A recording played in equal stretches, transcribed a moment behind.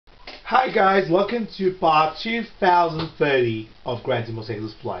Hi guys, welcome to part 2030 of Grand Theft Auto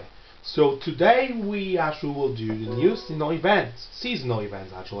Let's Play. So today we actually will do the new seasonal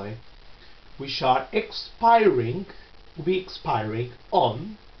events actually, which are will be expiring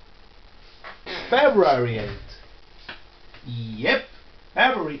on February 8th. Yep,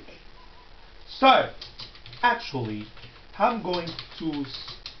 February 8th. So, actually, I'm going to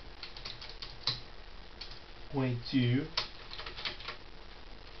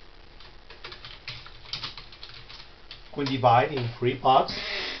divide in three parts.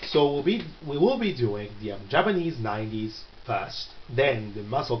 So we will be doing the Japanese 90s first, then the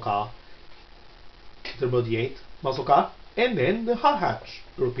muscle car, Turbo D8 muscle car, and then the hot hatch,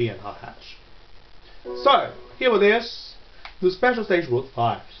 European hot hatch. So here it is, the special stage Road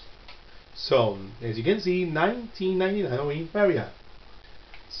 5. So as you can see, 1999 Halloween area.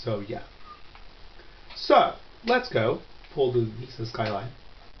 So yeah. So let's go for the Nissan Skyline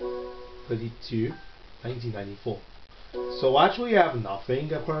 32 1994. So actually I have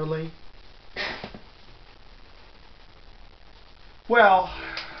nothing apparently. Well,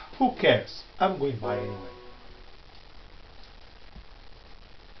 who cares? I'm going to buy anyway.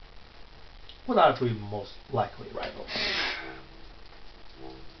 What actually most likely right now?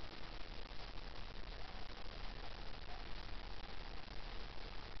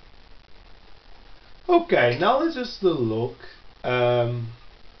 Okay, now let's just look. Um,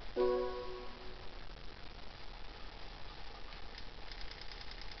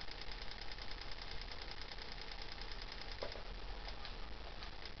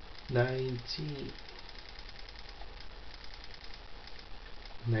 $19.99.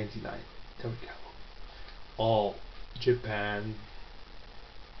 There we go. Oh, Japan.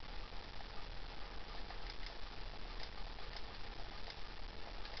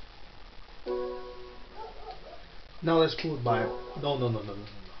 Now let's put by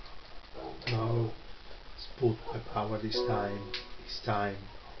no. Let's put by power this time.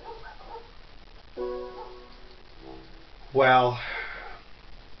 Well,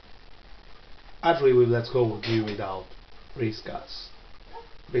 actually, let's go do without race cars.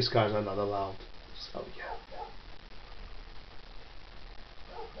 Race cars are not allowed. So yeah.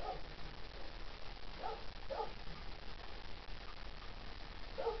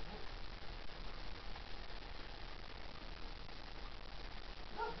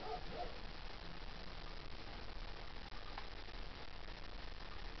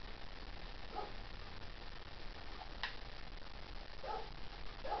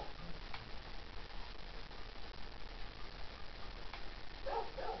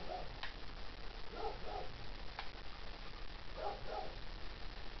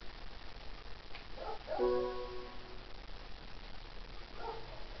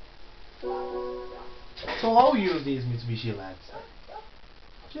 So I'll use these Mitsubishi Lancer.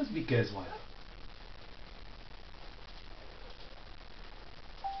 Just because why not?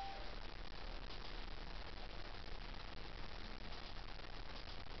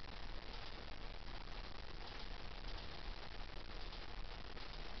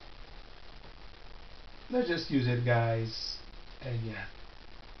 Let's just use it guys. And yeah.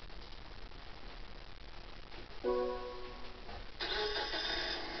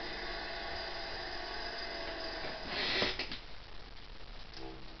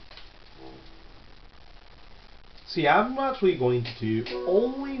 See, I'm actually going to do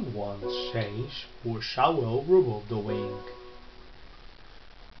only one change, which I will remove the wing.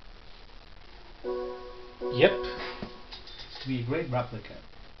 Yep, to be a great replica.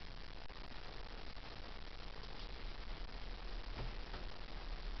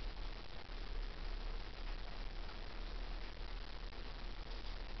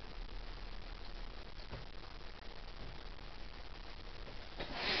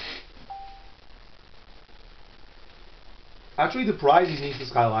 Actually, the price is Nissan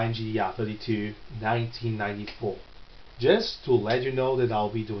Skyline GTR 32 1994. Just to let you know that I'll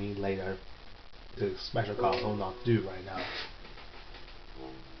be doing later. The special car I will not do right now.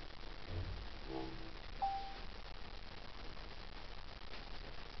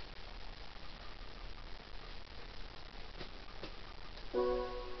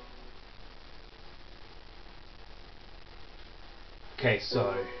 Okay,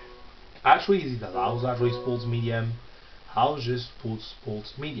 so actually it allows actually sports medium. I'll just put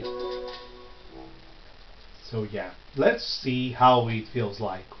sports medium. So yeah, let's see how it feels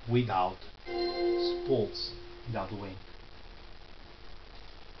like without sports, without the wing.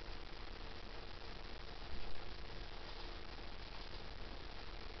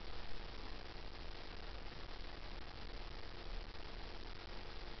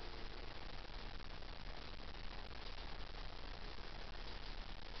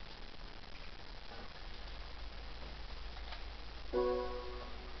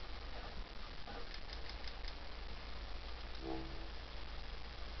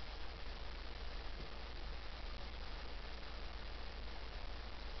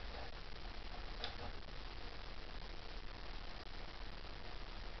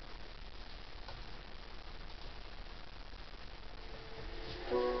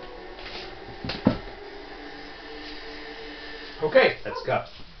 Okay, let's go.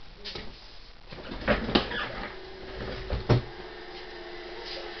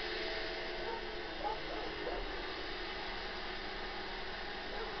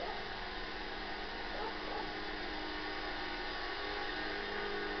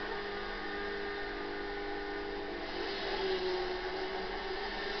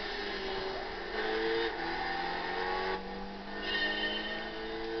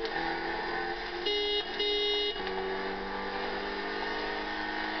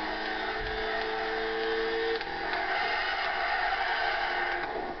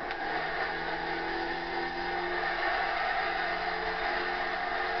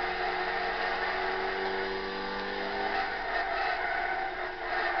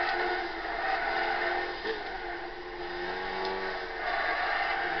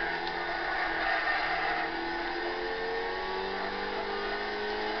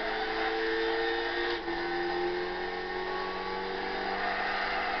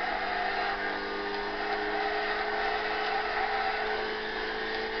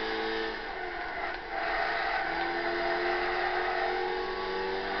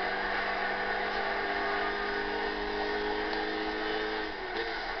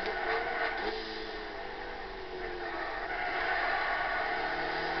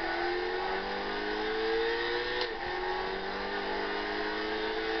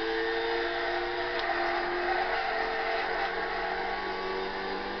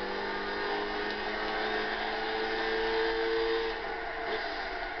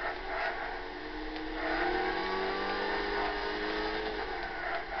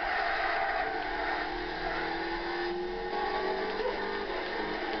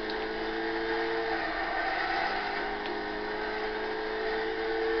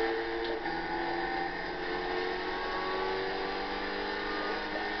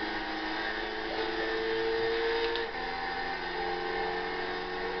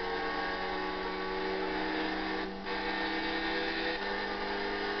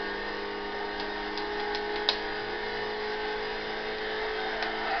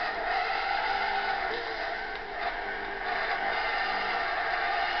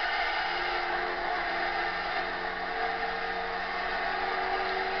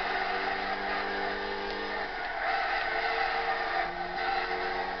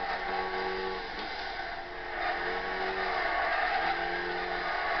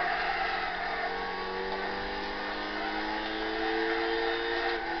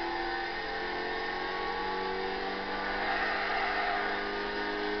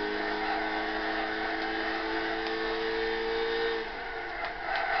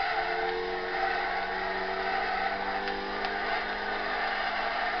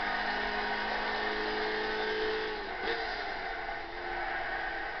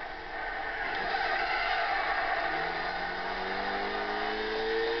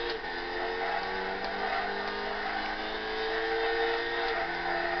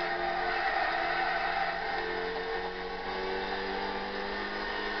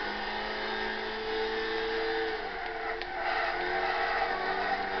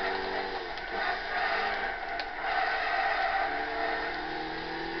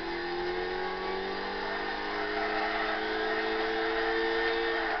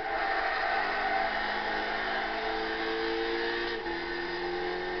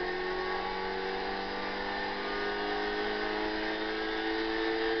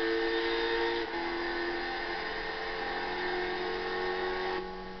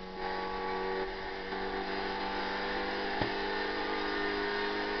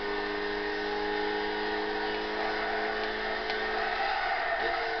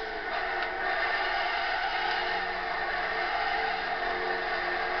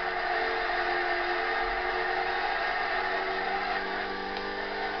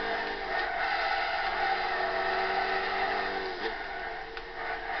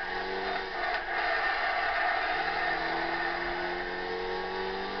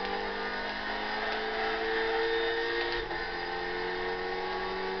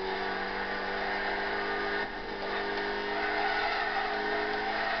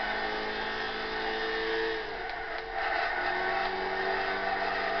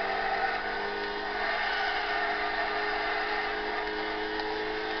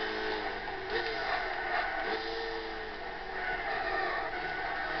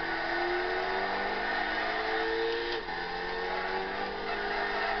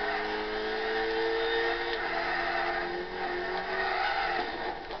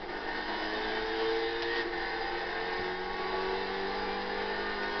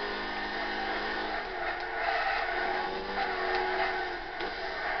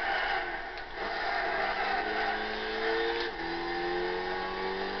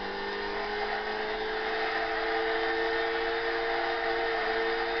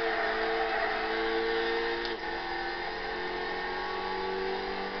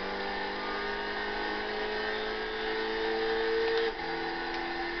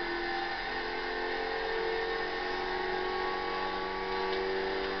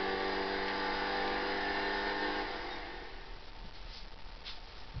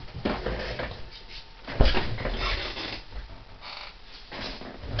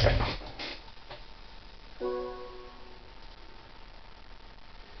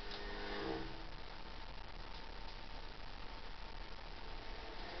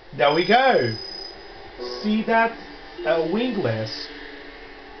 There we go. See that a wingless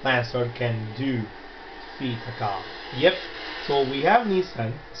Lancer can do feed a car. Yep. So we have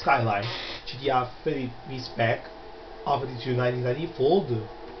Nissan Skyline GTR 30 spec R52 1994, the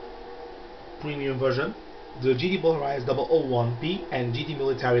premium version, the GT Polarized 001P and GT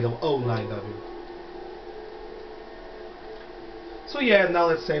Military 009W. So yeah, now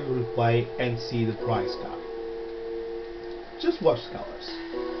let's save the replay and see the price car. Just watch the colors.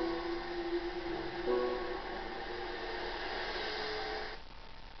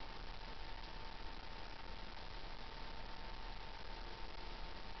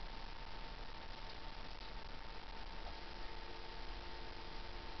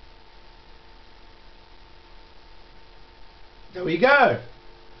 There we go.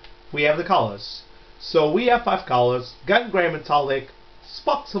 We have the colors. So we have 5 colors: gun grey metallic,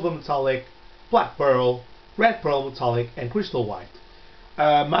 spot silver metallic, black pearl, red pearl metallic, and crystal white.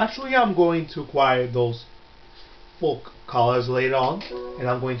 Actually, I'm going to acquire those 4 colors later on, and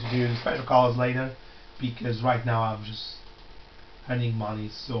I'm going to do the special colors later, because right now I'm just earning money,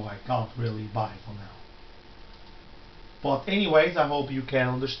 so I can't really buy for now. But anyways, I hope you can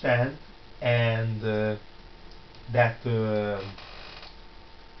understand and that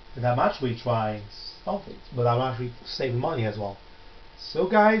I'm actually trying something, but I'm actually saving money as well. So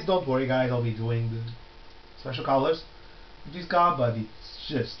guys, don't worry guys, I'll be doing the special colors with this car, but it's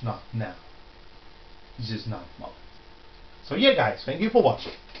just not now. It's just not now. So yeah guys, thank you for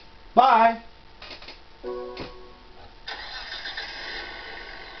watching. Bye!